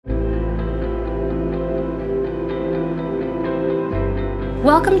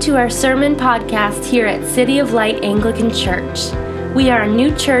Welcome to our sermon podcast here at City of Light Anglican Church. We are a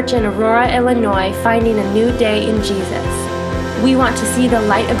new church in Aurora, Illinois, finding a new day in Jesus. We want to see the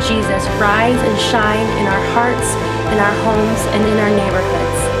light of Jesus rise and shine in our hearts, in our homes, and in our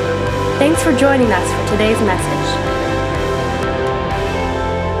neighborhoods. Thanks for joining us for today's message.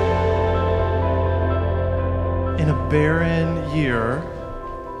 In a barren year,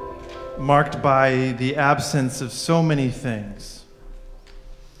 marked by the absence of so many things,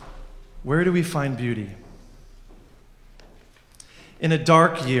 where do we find beauty? In a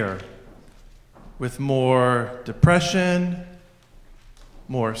dark year, with more depression,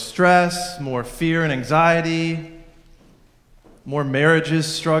 more stress, more fear and anxiety, more marriages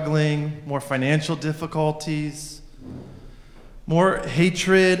struggling, more financial difficulties, more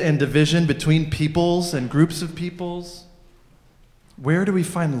hatred and division between peoples and groups of peoples, where do we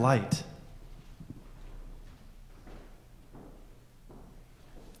find light?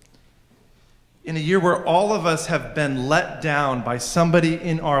 In a year where all of us have been let down by somebody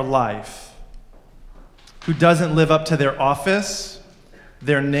in our life who doesn't live up to their office,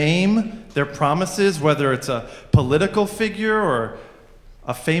 their name, their promises, whether it's a political figure or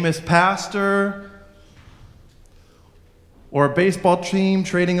a famous pastor or a baseball team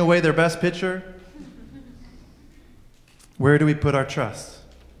trading away their best pitcher, where do we put our trust?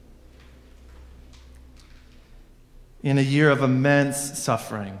 In a year of immense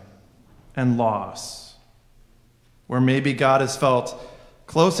suffering and loss, where maybe God has felt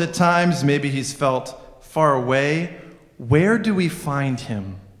close at times, maybe he's felt far away, where do we find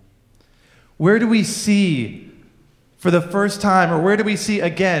him? Where do we see for the first time, or where do we see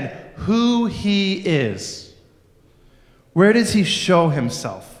again who he is? Where does he show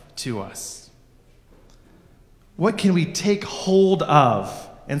himself to us? What can we take hold of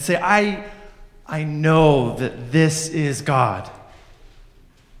and say, I know that this is God?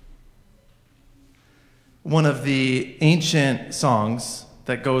 One of the ancient songs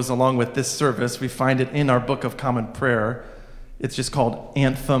that goes along with this service, we find it in our Book of Common Prayer. It's just called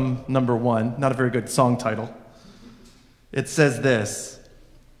Anthem Number 1, not a very good song title. It says this: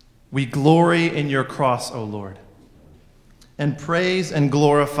 "We glory in your cross, O Lord, and praise and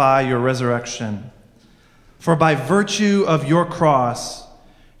glorify your resurrection. For by virtue of your cross,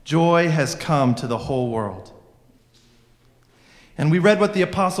 joy has come to the whole world." And we read what the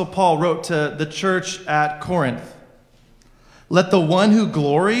Apostle Paul wrote to the church at Corinth. "Let the one who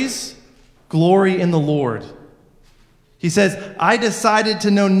glories, glory in the Lord." He says, "I decided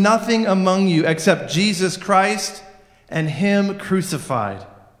to know nothing among you except Jesus Christ and him crucified."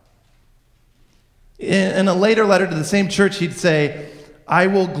 In a later letter to the same church, he'd say, "I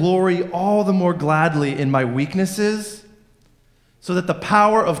will glory all the more gladly in my weaknesses, so that the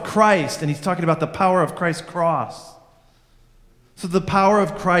power of Christ," and he's talking about the power of Christ's cross, "so the power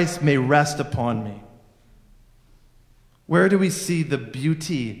of Christ may rest upon me." Where do we see the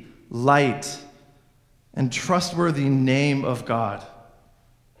beauty, light, and trustworthy name of God?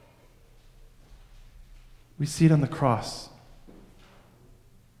 We see it on the cross.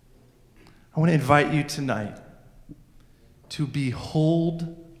 I want to invite you tonight to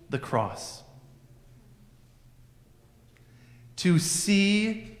behold the cross, to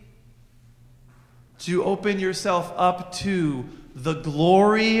see, to open yourself up to the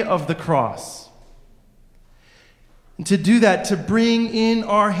glory of the cross. And to do that, to bring in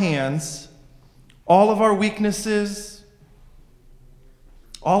our hands all of our weaknesses,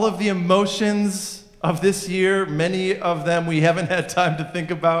 all of the emotions of this year. Many of them we haven't had time to think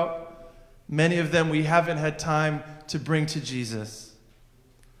about. Many of them we haven't had time to bring to Jesus.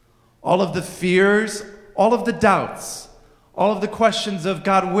 All of the fears, all of the doubts, all of the questions of,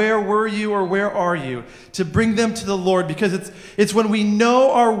 God, where were you or where are you? To bring them to the Lord, because it's when we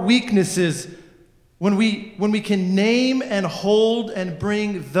know our weaknesses, when we can name and hold and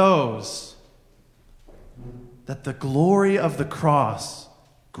bring those, that the glory of the cross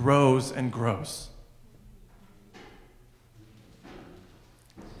grows and grows.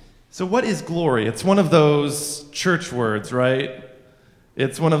 So what is glory? It's one of those church words, right?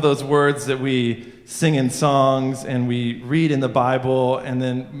 It's one of those words that we sing in songs and we read in the Bible, and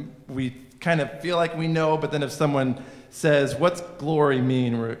then we kind of feel like we know, but then if someone says, "What's glory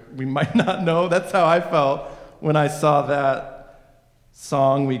mean?" we might not know. That's how I felt when I saw that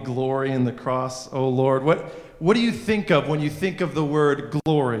song, "We glory in the cross, O Lord." What do you think of when you think of the word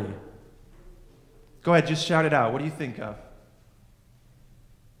glory? Go ahead, just shout it out. What do you think of?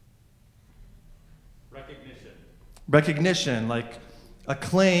 Recognition, like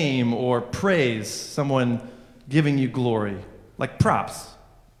acclaim or praise, someone giving you glory, like props.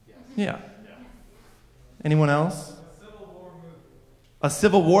 Yeah. Anyone else? A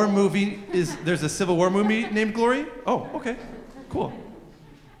Civil War movie there's a Civil War movie named Glory? Oh, okay, cool.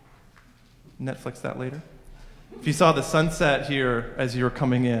 Netflix that later. If you saw the sunset here as you were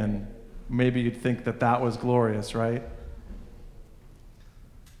coming in, maybe you'd think that that was glorious, right?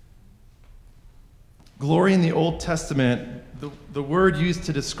 Glory in the Old Testament, the word used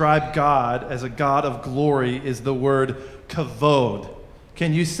to describe God as a God of glory is the word kavod.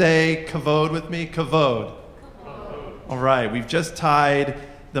 Can you say kavod with me? Kavod. All right, we've just tied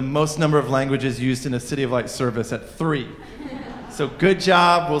the most number of languages used in a City of Light service at 3. So good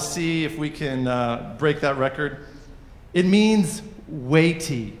job. We'll see if we can break that record. It means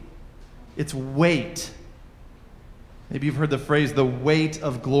weighty. It's weight. Maybe you've heard the phrase, the weight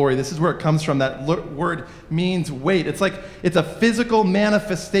of glory. This is where it comes from. That word means weight. It's like it's a physical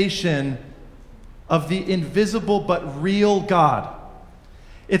manifestation of the invisible but real God.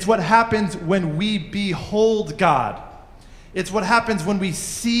 It's what happens when we behold God. It's what happens when we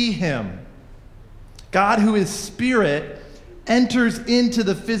see him. God, who is spirit, enters into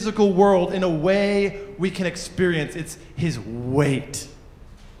the physical world in a way we can experience. It's his weight.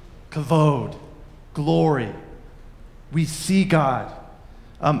 Kavod, glory. We see God.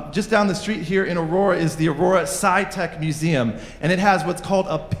 Just down the street here in Aurora is the Aurora SciTech Museum, and it has what's called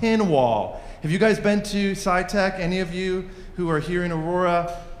a pin wall. Have you guys been to SciTech? Any of you who are here in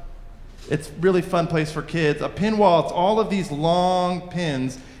Aurora? It's a really fun place for kids. A pin wall, it's all of these long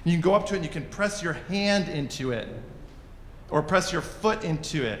pins. You can go up to it and you can press your hand into it or press your foot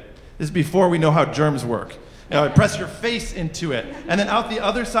into it. This is before we know how germs work. Press your face into it. And then out the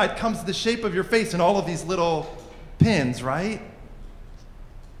other side comes the shape of your face and all of these little pins, right?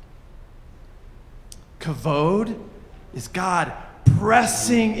 Kavod is God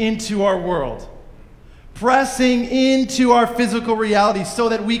pressing into our world, pressing into our physical reality so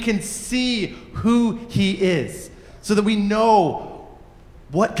that we can see who he is, so that we know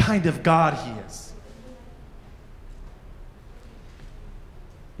what kind of God he is.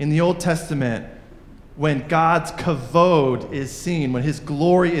 In the Old Testament, when God's kavod is seen, when his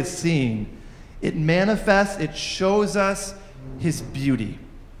glory is seen, it manifests, it shows us his beauty.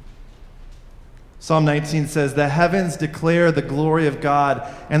 Psalm 19 says, "The heavens declare the glory of God,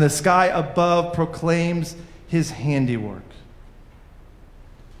 and the sky above proclaims his handiwork."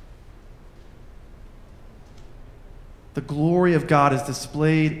 The glory of God is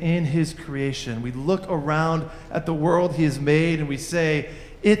displayed in his creation. We look around at the world he has made and we say,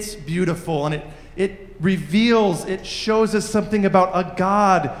 it's beautiful, and it reveals, it shows us something about a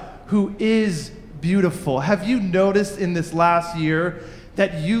God who is beautiful. Have you noticed in this last year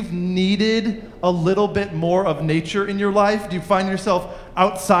that you've needed a little bit more of nature in your life? Do you find yourself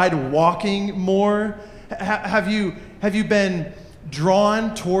outside walking more? Have you been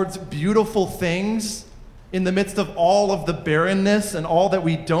drawn towards beautiful things in the midst of all of the barrenness and all that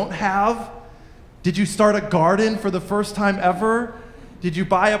we don't have? Did you start a garden for the first time ever? Did you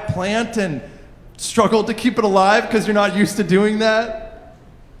buy a plant and struggle to keep it alive because you're not used to doing that?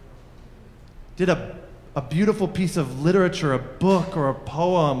 Did a beautiful piece of literature, a book or a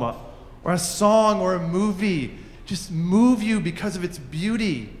poem or a song or a movie just move you because of its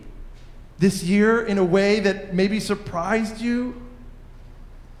beauty this year in a way that maybe surprised you?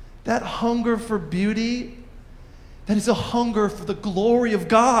 That hunger for beauty, that is a hunger for the glory of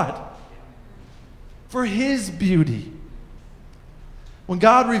God, for his beauty. When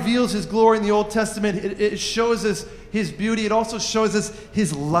God reveals his glory in the Old Testament, it shows us his beauty. It also shows us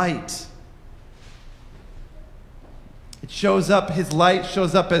his light. His light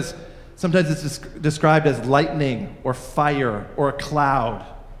shows up as, sometimes it's described as lightning or fire or a cloud.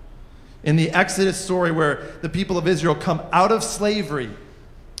 In the Exodus story where the people of Israel come out of slavery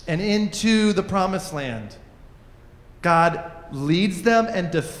and into the promised land, God leads them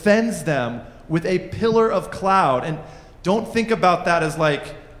and defends them with a pillar of cloud. And don't think about that as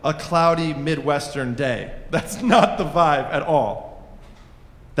like a cloudy Midwestern day. That's not the vibe at all.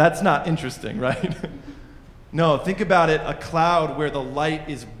 That's not interesting, right? No, think about it, a cloud where the light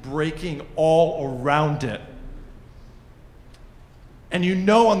is breaking all around it. And you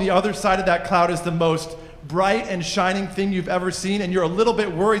know on the other side of that cloud is the most bright and shining thing you've ever seen, and you're a little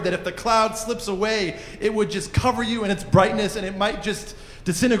bit worried that if the cloud slips away, it would just cover you in its brightness and it might just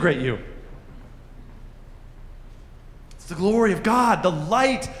disintegrate you. It's the glory of God, the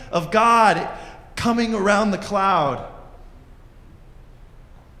light of God coming around the cloud.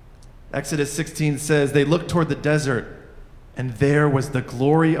 Exodus 16 says, they looked toward the desert, and there was the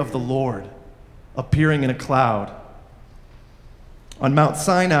glory of the Lord appearing in a cloud. On Mount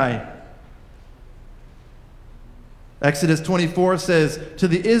Sinai, Exodus 24 says, to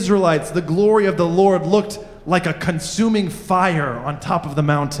the Israelites, the glory of the Lord looked like a consuming fire on top of the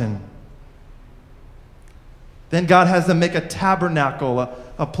mountain. Then God has them make a tabernacle,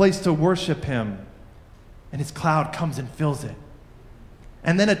 a place to worship him. And his cloud comes and fills it.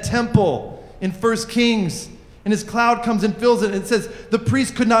 And then a temple in 1 Kings, and his cloud comes and fills it. And it says the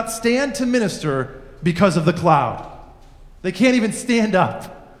priest could not stand to minister because of the cloud. They can't even stand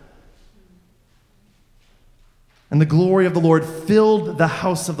up. And the glory of the Lord filled the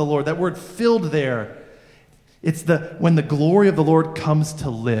house of the Lord. That word filled there, it's when the glory of the Lord comes to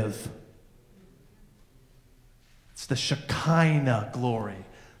live. It's the Shekinah glory,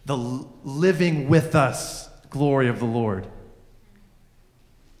 the living with us glory of the Lord.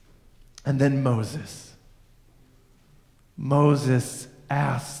 And then Moses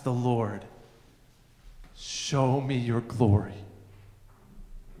asks the Lord, show me your glory.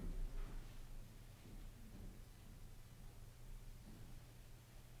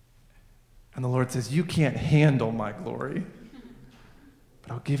 And the Lord says, you can't handle my glory,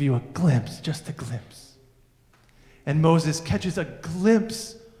 but I'll give you a glimpse, just a glimpse. And Moses catches a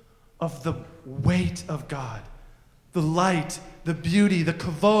glimpse of the weight of God, the light, the beauty, the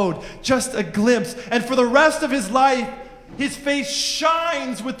kavod, just a glimpse. And for the rest of his life, his face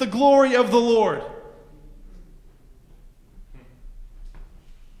shines with the glory of the Lord.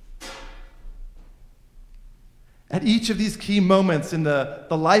 At each of these key moments in the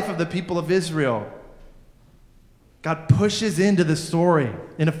life of the people of Israel, God pushes into the story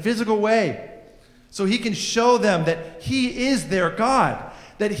in a physical way so he can show them that he is their God,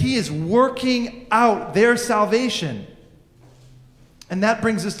 that he is working out their salvation. And that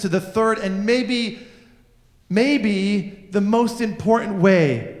brings us to the third and maybe the most important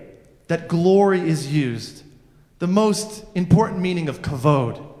way that glory is used, the most important meaning of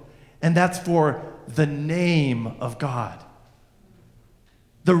kavod, and that's for the name of God,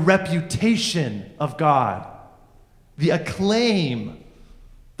 the reputation of God, the acclaim,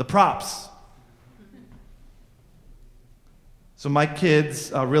 the props. So my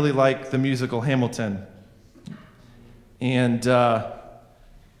kids really like the musical Hamilton. And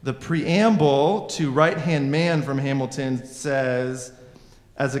the preamble to Right Hand Man from Hamilton says,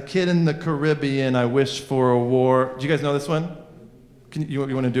 as a kid in the Caribbean, I wished for a war. Do you guys know this one? You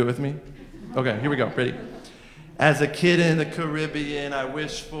want to do it with me? Okay, here we go. Ready? As a kid in the Caribbean, I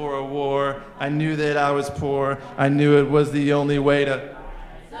wished for a war. I knew that I was poor. I knew it was the only way to...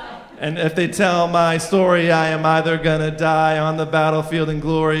 And if they tell my story, I am either gonna die on the battlefield in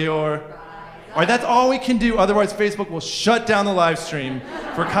glory or... All right, that's all we can do. Otherwise, Facebook will shut down the live stream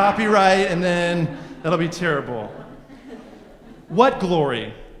for copyright, and then that'll be terrible. What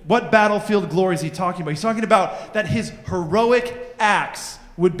glory? What battlefield glory is he talking about? He's talking about that his heroic acts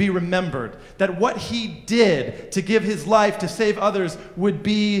would be remembered, that what he did to give his life to save others would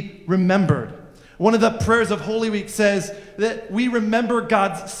be remembered. One of the prayers of Holy Week says that we remember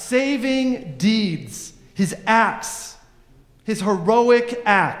God's saving deeds, his acts, his heroic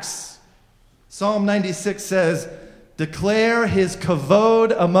acts. Psalm 96 says, declare his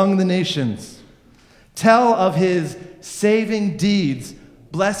kavod among the nations. Tell of his saving deeds.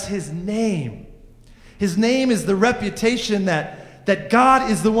 Bless his name. His name is the reputation that God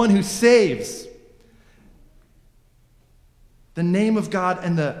is the one who saves. The name of God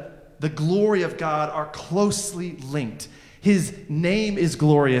and the glory of God are closely linked. His name is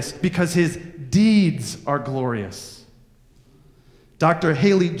glorious because his deeds are glorious. Dr.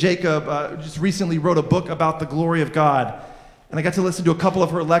 Haley Jacob just recently wrote a book about the glory of God. And I got to listen to a couple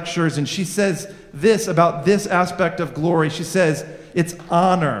of her lectures, and she says this about this aspect of glory. She says, it's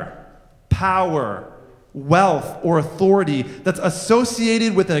honor, power, wealth, or authority that's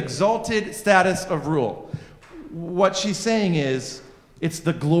associated with an exalted status of rule. What she's saying is, it's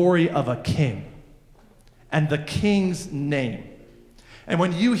the glory of a king and the king's name. And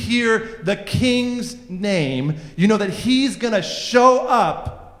when you hear the king's name, you know that he's going to show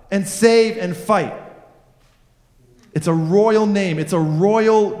up and save and fight. It's a royal name. It's a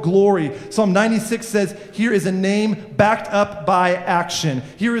royal glory. Psalm 96 says, here is a name backed up by action.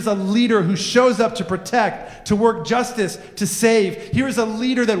 Here is a leader who shows up to protect, to work justice, to save. Here is a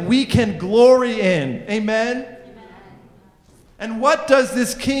leader that we can glory in. Amen? And what does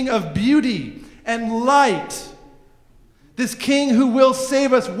this king of beauty and light, this king who will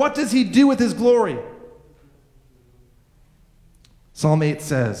save us, what does he do with his glory? Psalm 8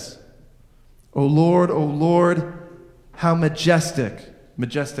 says, O Lord, how majestic.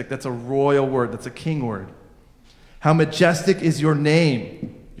 Majestic, that's a royal word. That's a king word. How majestic is your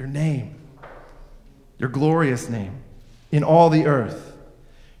name, your glorious name in all the earth.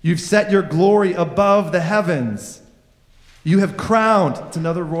 You've set your glory above the heavens. You have crowned, it's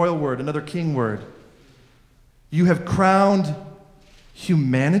another royal word, another king word. You have crowned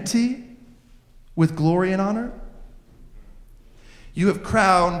humanity with glory and honor. You have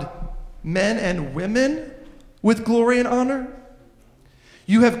crowned men and women with glory and honor.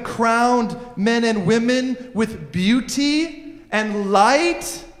 You have crowned men and women with beauty and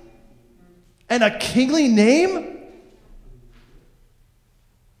light and a kingly name.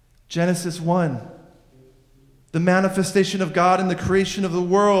 Genesis 1, the manifestation of God in the creation of the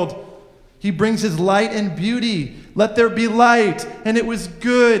world. He brings his light and beauty. Let there be light. And it was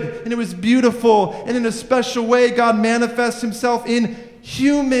good, and it was beautiful. And in a special way, God manifests himself in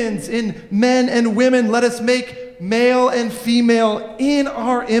humans, in men and women. Let us make male and female in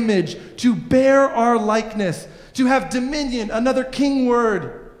our image, to bear our likeness, to have dominion, another king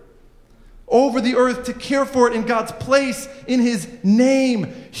word, over the earth, to care for it in God's place, in his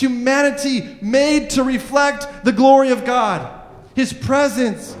name. Humanity made to reflect the glory of God, his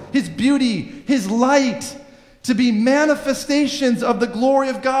presence, his beauty, his light, to be manifestations of the glory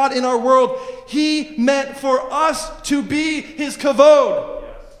of God in our world. He meant for us to be his kavod.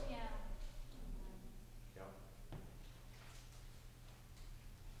 Yeah.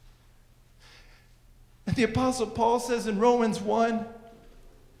 And the Apostle Paul says in Romans 1,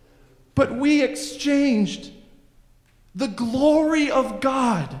 but we exchanged the glory of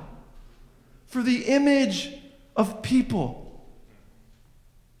God for the image of people.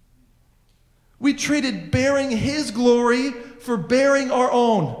 We traded bearing his glory for bearing our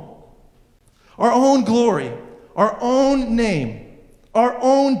own glory, our own name, our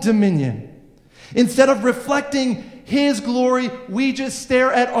own dominion. Instead of reflecting his glory, we just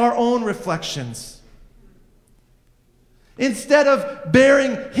stare at our own reflections. Instead of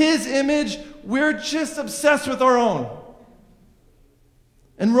bearing his image, we're just obsessed with our own.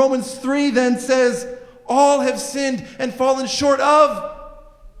 And Romans 3 then says, all have sinned and fallen short of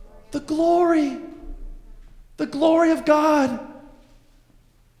the glory of God.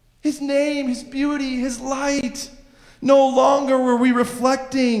 His name, his beauty, his light. No longer were we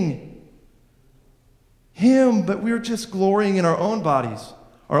reflecting him, but we were just glorying in our own bodies,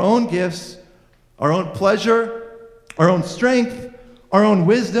 our own gifts, our own pleasure, our own strength, our own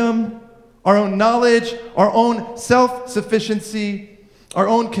wisdom, our own knowledge, our own self-sufficiency, our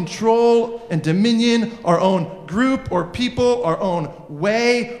own control and dominion, our own group or people, our own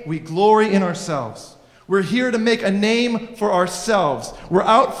way. We glory in ourselves. We're here to make a name for ourselves. We're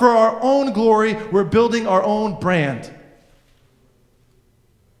out for our own glory. We're building our own brand.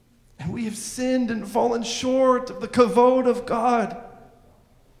 And we have sinned and fallen short of the kavod of God.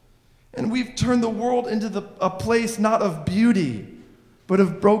 And we've turned the world into a place not of beauty, but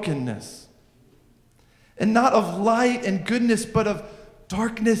of brokenness. And not of light and goodness, but of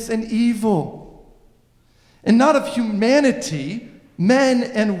darkness and evil. And not of humanity, men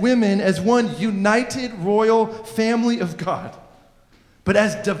and women, as one united royal family of God, but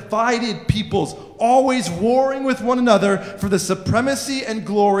as divided peoples, always warring with one another for the supremacy and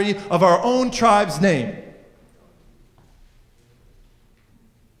glory of our own tribe's name.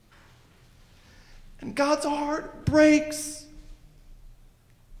 And God's heart breaks.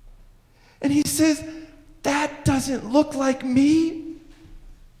 And he says, that doesn't look like me.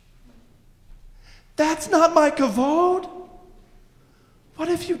 That's not my kavod. What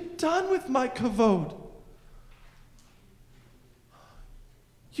have you done with my kavod?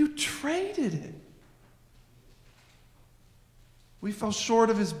 You traded it. We fell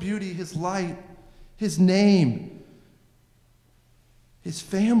short of his beauty, his light, his name, his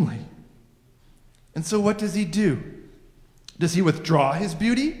family. And so what does he do? Does he withdraw his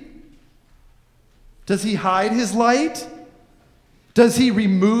beauty? Does he hide his light? Does he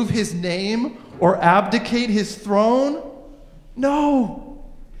remove his name or abdicate his throne? No.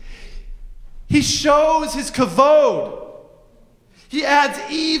 He shows his kavod. He adds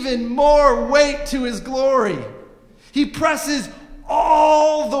even more weight to his glory. He presses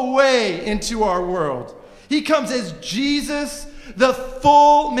all the way into our world. He comes as Jesus, the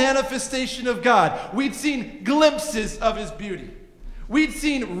full manifestation of God. We'd seen glimpses of his beauty. We'd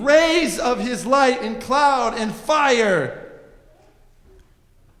seen rays of his light in cloud and fire.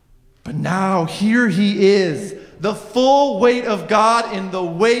 But now here he is, the full weight of God in the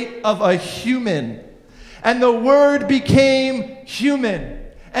weight of a human. And the Word became human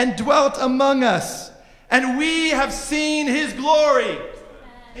and dwelt among us. And we have seen his glory.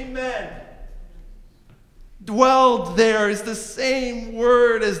 Amen. Dwelled there is the same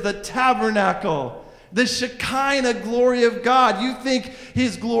word as the tabernacle, the Shekinah glory of God. You think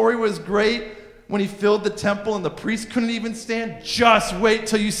his glory was great when he filled the temple and the priests couldn't even stand? Just wait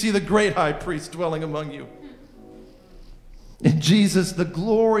till you see the great high priest dwelling among you. In Jesus, the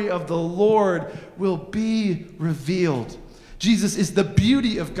glory of the Lord will be revealed. Jesus is the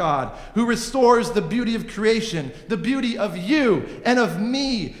beauty of God who restores the beauty of creation, the beauty of you and of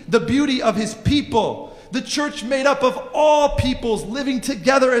me, the beauty of his people, the church made up of all peoples living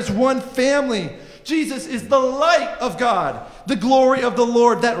together as one family. Jesus is the light of God, the glory of the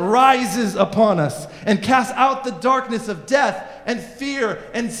Lord that rises upon us and casts out the darkness of death and fear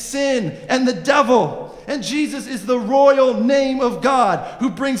and sin and the devil. And Jesus is the royal name of God who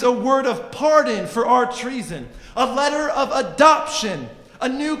brings a word of pardon for our treason, a letter of adoption, a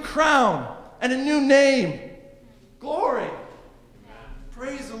new crown, and a new name. Glory.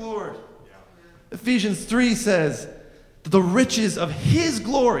 Praise the Lord. Ephesians 3 says that the riches of his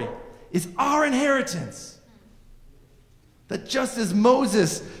glory is our inheritance. That just as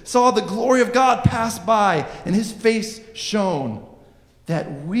Moses saw the glory of God pass by and his face shone,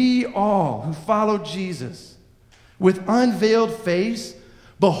 that we all who follow Jesus with unveiled face,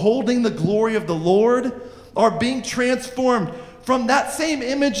 beholding the glory of the Lord, are being transformed from that same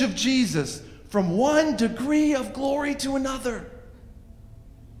image of Jesus, from one degree of glory to another,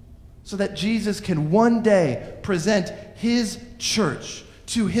 so that Jesus can one day present his church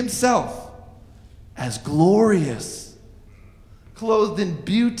to himself as glorious, clothed in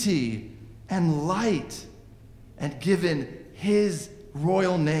beauty and light, and given his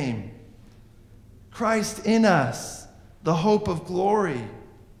royal name. Christ in us, the hope of glory.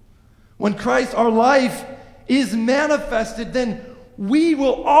 When Christ, our life, is manifested, then we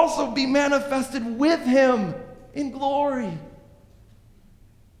will also be manifested with him in glory.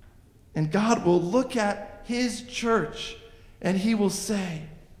 And God will look at his church and he will say,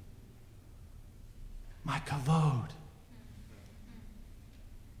 my kavod.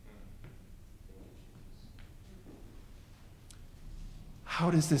 How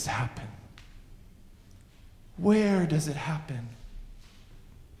does this happen? Where does it happen?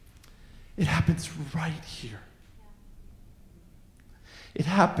 It happens right here. It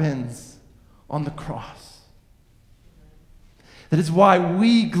happens on the cross. That is why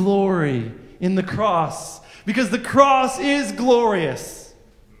we glory in the cross, because the cross is glorious.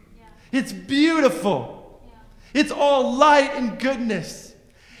 It's beautiful. It's all light and goodness.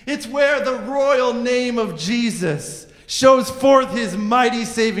 It's where the royal name of Jesus shows forth his mighty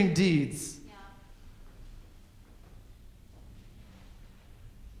saving deeds.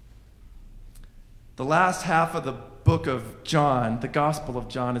 The last half of the book of John, the Gospel of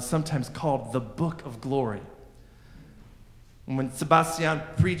John, is sometimes called the Book of Glory. And when Sebastian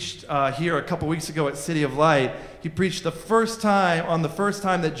preached here a couple weeks ago at City of Light, he preached the first time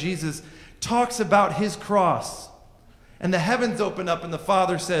that Jesus talks about his cross. And the heavens open up and the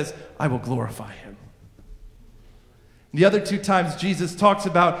Father says, I will glorify him. The other two times Jesus talks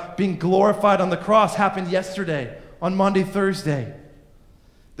about being glorified on the cross happened yesterday, on Maundy Thursday.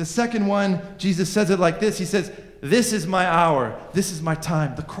 The second one, Jesus says it like this. He says, this is my hour. This is my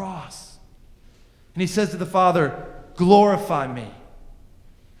time, the cross. And he says to the Father, glorify me.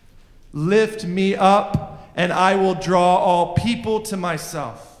 Lift me up, and I will draw all people to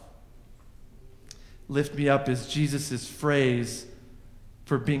myself. Lift me up is Jesus' phrase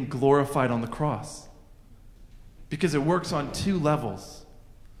for being glorified on the cross, because it works on two levels.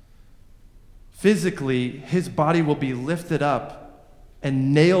 Physically, his body will be lifted up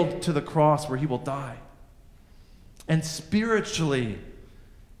and nailed to the cross where he will die. And spiritually,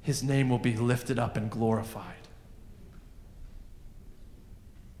 his name will be lifted up and glorified.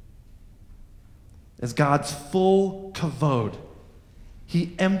 As God's full kavod,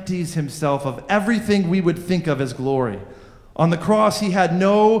 he empties himself of everything we would think of as glory. On the cross, he had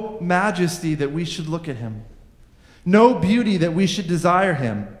no majesty that we should look at him, no beauty that we should desire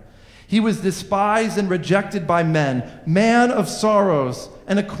him. He was despised and rejected by men, man of sorrows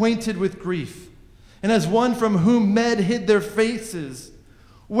and acquainted with grief. And as one from whom men hid their faces,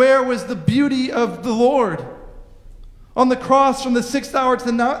 where was the beauty of the Lord? On the cross, from the 6th hour to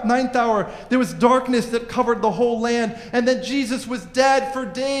the 9th hour, there was darkness that covered the whole land. And then Jesus was dead for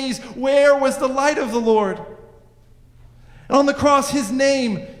days. Where was the light of the Lord? And on the cross, his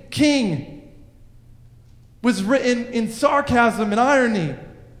name, King, was written in sarcasm and irony,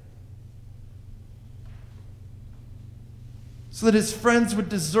 so that his friends would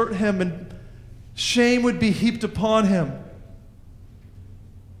desert him and shame would be heaped upon him.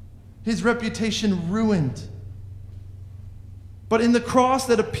 His reputation ruined. But in the cross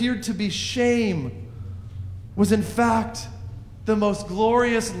that appeared to be shame was in fact the most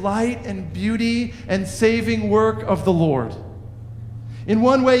glorious light and beauty and saving work of the Lord. In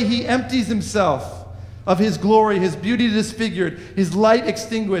one way, he empties himself of his glory, his beauty disfigured, his light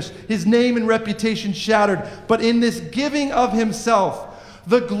extinguished, his name and reputation shattered. But in this giving of himself,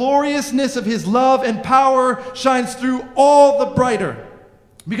 the gloriousness of his love and power shines through all the brighter.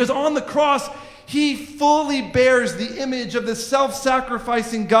 Because on the cross, he fully bears the image of the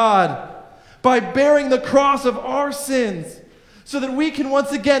self-sacrificing God by bearing the cross of our sins so that we can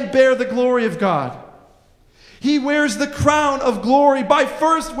once again bear the glory of God. He wears the crown of glory by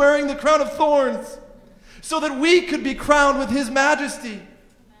first wearing the crown of thorns so that we could be crowned with his majesty.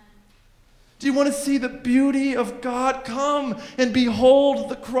 Do you want to see the beauty of God? Come and behold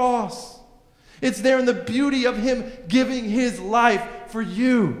the cross. It's there in the beauty of him giving his life for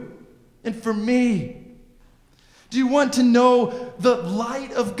you and for me. Do you want to know the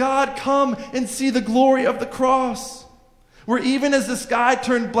light of God? Come and see the glory of the cross, where even as the sky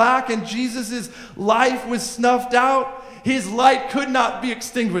turned black and Jesus' life was snuffed out, his light could not be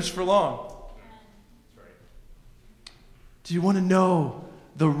extinguished for long. Do you want to know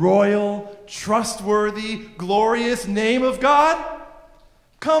the royal, trustworthy, glorious name of God?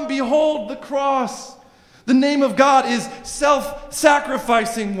 Come behold the cross. The name of God is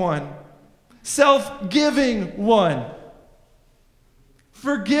self-sacrificing one, self-giving one,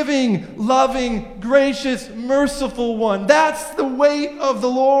 forgiving, loving, gracious, merciful one. That's the weight of the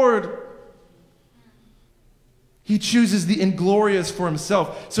Lord. He chooses the inglorious for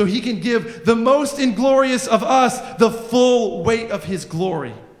himself so he can give the most inglorious of us the full weight of his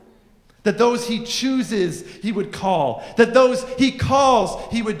glory. That those he chooses, he would call. That those he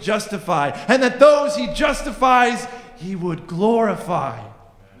calls, he would justify. And that those he justifies, he would glorify.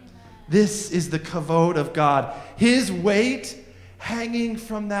 This is the kavod of God. His weight hanging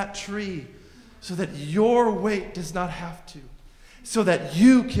from that tree so that your weight does not have to. So that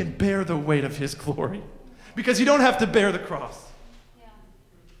you can bear the weight of his glory. Because you don't have to bear the cross. Yeah.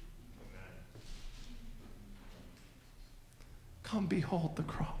 Come behold the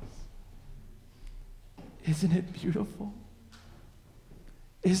cross. Isn't it beautiful?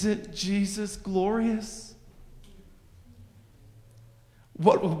 Isn't Jesus glorious?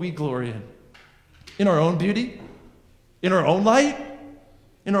 What will we glory in? In our own beauty? In our own light?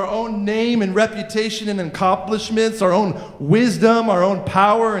 In our own name and reputation and accomplishments? Our own wisdom, our own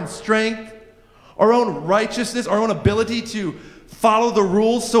power and strength? Our own righteousness, our own ability to follow the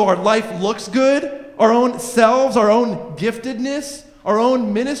rules so our life looks good, our own selves, our own giftedness, our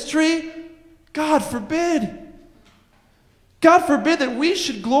own ministry? God forbid. God forbid that we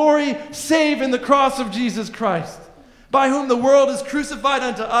should glory save in the cross of Jesus Christ, by whom the world is crucified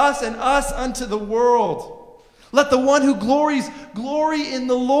unto us and us unto the world. Let the one who glories glory in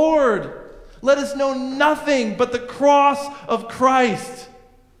the Lord. Let us know nothing but the cross of Christ.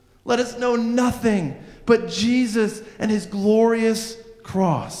 Let us know nothing but Jesus and his glorious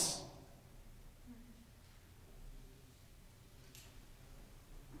cross.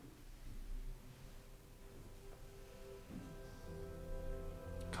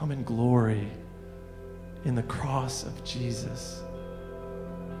 Come in glory in the cross of Jesus.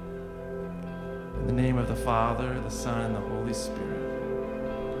 In the name of the Father, the Son, and the Holy Spirit.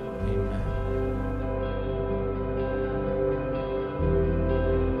 Amen.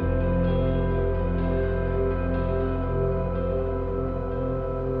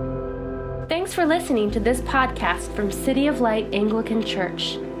 Thanks for listening to this podcast from City of Light Anglican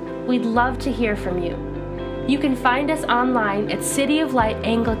Church. We'd love to hear from you. You can find us online at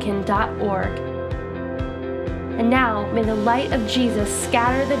cityoflightanglican.org. And now, may the light of Jesus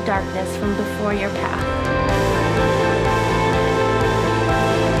scatter the darkness from before your path.